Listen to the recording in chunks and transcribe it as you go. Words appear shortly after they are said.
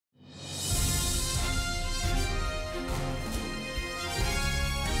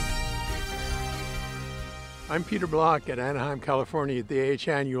I'm Peter Block at Anaheim, California at the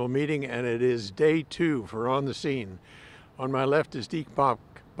AH annual meeting, and it is day 2 for On the Scene. On my left is Deepak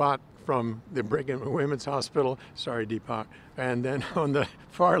Bhatt from the Brigham and Women's Hospital. Sorry, Deepak. And then on the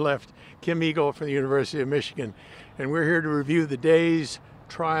far left, Kim Eagle from the University of Michigan. And we're here to review the day's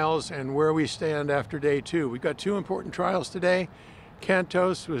trials and where we stand after day 2. We've got 2 important trials today.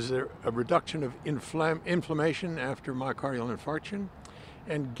 CANTOS was a reduction of inflammation after myocardial infarction,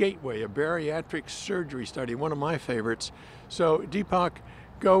 and Gateway, a bariatric surgery study, one of my favorites. So Deepak,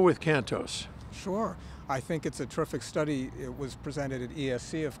 go with CANTOS. Sure. I think it's a terrific study. It was presented at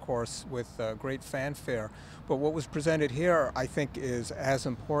ESC, of course, with great fanfare. But what was presented here, I think, is as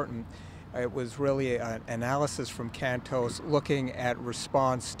important. It was really an analysis from CANTOS looking at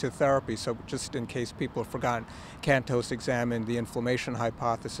response to therapy. So just in case people have forgotten, CANTOS examined the inflammation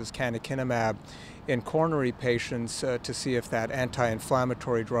hypothesis, canakinumab, in coronary patients to see if that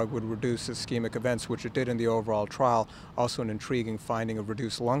anti-inflammatory drug would reduce ischemic events, which it did in the overall trial. Also an intriguing finding of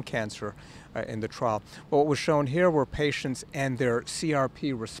reduced lung cancer in the trial. But what was shown here were patients and their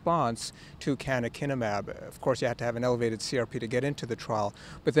CRP response to canakinumab. Of course, you had to have an elevated CRP to get into the trial,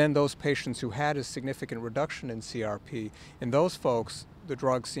 but then those patients who had a significant reduction in CRP, in those folks, the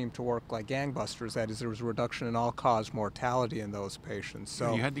drug seemed to work like gangbusters. That is, there was a reduction in all-cause mortality in those patients.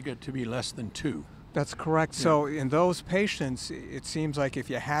 So you had to get to be less than 2. That's correct. Yeah. So in those patients, it seems like if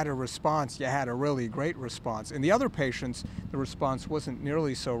you had a response, you had a really great response. In the other patients, the response wasn't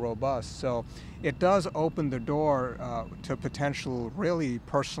nearly so robust. So it does open the door to potential really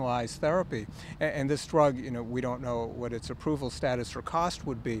personalized therapy. And this drug, we don't know what its approval status or cost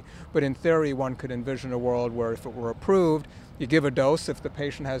would be, but in theory, one could envision a world where if it were approved, you give a dose. If the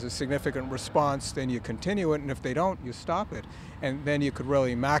patient has a significant response, then you continue it, and if they don't, you stop it. And then you could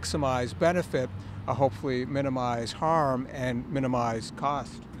really maximize benefit, hopefully minimize harm, and minimize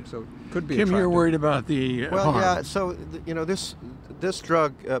cost. So it could be Kim, attractive. you're worried about the Well, harm. yeah, so this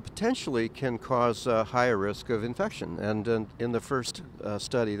drug potentially can cause higher risk of infection. And in the first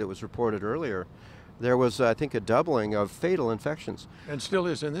study that was reported earlier, there was, I think, a doubling of fatal infections. And still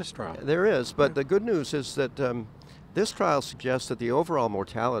is in this trial. There is, but the good news is that this trial suggests that the overall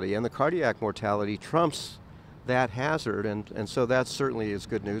mortality and the cardiac mortality trumps that hazard, and so that certainly is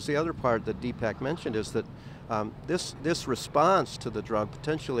good news. The other part that Deepak mentioned is that this response to the drug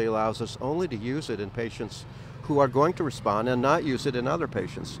potentially allows us only to use it in patients who are going to respond and not use it in other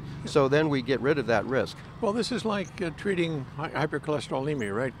patients. So then we get rid of that risk. Well, this is like treating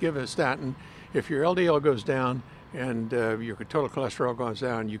hypercholesterolemia, right? Give a statin. If your LDL goes down and your total cholesterol goes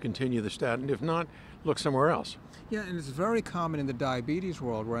down, you continue the statin. If not, look somewhere else. Yeah, and it's very common in the diabetes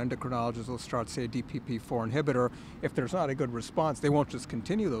world where endocrinologists will start, say, a DPP-4 inhibitor. If there's not a good response, they won't just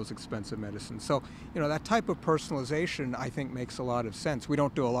continue those expensive medicines. So, that type of personalization, I think, makes a lot of sense. We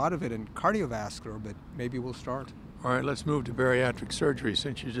don't do a lot of it in cardiovascular, but maybe we'll start. All right, let's move to bariatric surgery,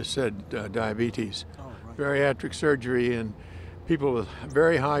 since you just said diabetes. Oh, right. Bariatric surgery in people with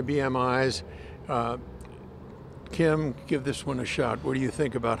very high BMIs. Kim, give this one a shot. What do you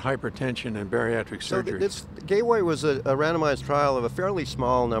think about hypertension and bariatric surgery? So this Gateway was a randomized trial of a fairly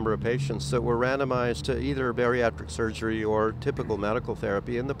small number of patients that were randomized to either bariatric surgery or typical medical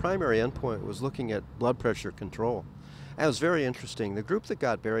therapy, and the primary endpoint was looking at blood pressure control. And it was very interesting. The group that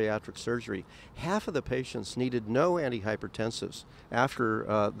got bariatric surgery, half of the patients needed no antihypertensives after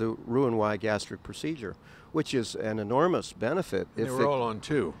the Roux-en-Y gastric procedure, which is an enormous benefit. They were all on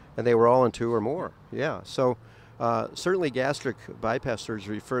 2. And they were all on 2 or more, yeah. So certainly gastric bypass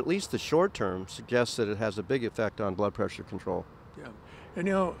surgery, for at least the short term, suggests that it has a big effect on blood pressure control. Yeah. And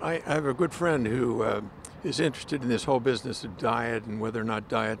I have a good friend who is interested in this whole business of diet and whether or not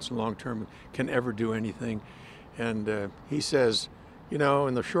diets long term can ever do anything. And he says, in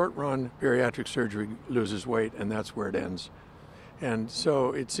the short run, bariatric surgery loses weight, and that's where it ends. And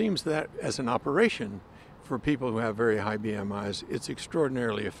so it seems that as an operation for people who have very high BMIs, it's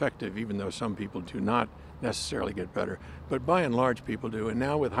extraordinarily effective, even though some people do not necessarily get better. But by and large, people do. And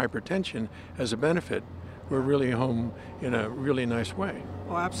now with hypertension as a benefit, we're really home in a really nice way.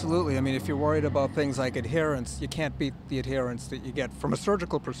 Oh, absolutely. I mean, if you're worried about things like adherence, you can't beat the adherence that you get from a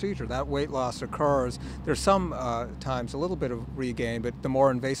surgical procedure. That weight loss occurs. There's some times a little bit of regain, but the more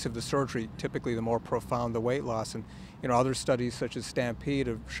invasive the surgery, typically the more profound the weight loss. And other studies such as STAMPEDE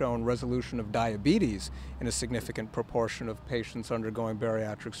have shown resolution of diabetes in a significant proportion of patients undergoing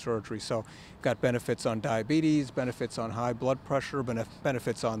bariatric surgery. So you've got benefits on diabetes, benefits on high blood pressure,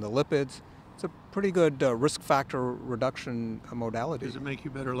 benefits on the lipids. It's a pretty good risk factor reduction modality. Does it make you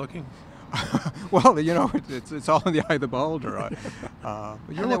better looking? Well, it's all in the eye of the beholder. You're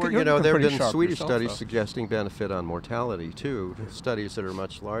And there looking, were, there have pretty been sharp Swedish yourself, studies though. suggesting benefit on mortality too, studies that are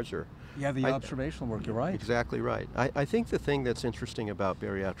much larger. Yeah, the I- observational work, you're right. Exactly right. I think the thing that's interesting about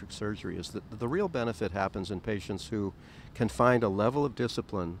bariatric surgery is that the real benefit happens in patients who can find a level of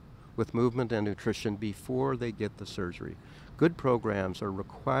discipline with movement and nutrition before they get the surgery. Good programs are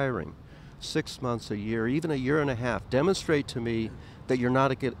requiring 6 months, a year, even a year and a half. Demonstrate to me that you're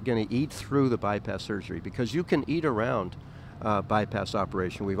not going to eat through the bypass surgery, because you can eat around bypass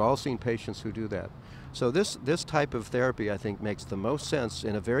operation. We've all seen patients who do that. So this type of therapy, I think, makes the most sense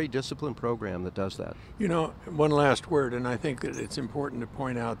in a very disciplined program that does that. You know, one last word, and I think that it's important to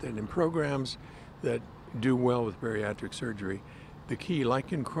point out that in programs that do well with bariatric surgery, the key,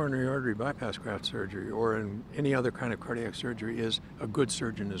 like in coronary artery bypass graft surgery or in any other kind of cardiac surgery, is a good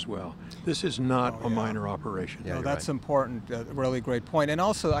surgeon as well. This is not a minor operation. Yeah, No, you're that's right. important. Really great point. And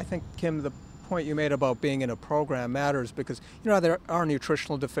also, I think, Kim, the point you made about being in a program matters, because there are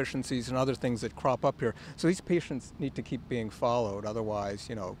nutritional deficiencies and other things that crop up here. So these patients need to keep being followed. Otherwise,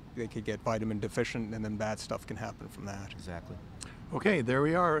 they could get vitamin deficient, and then bad stuff can happen from that. Exactly. Okay, there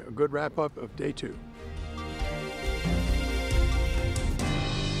we are, a good wrap up of day 2.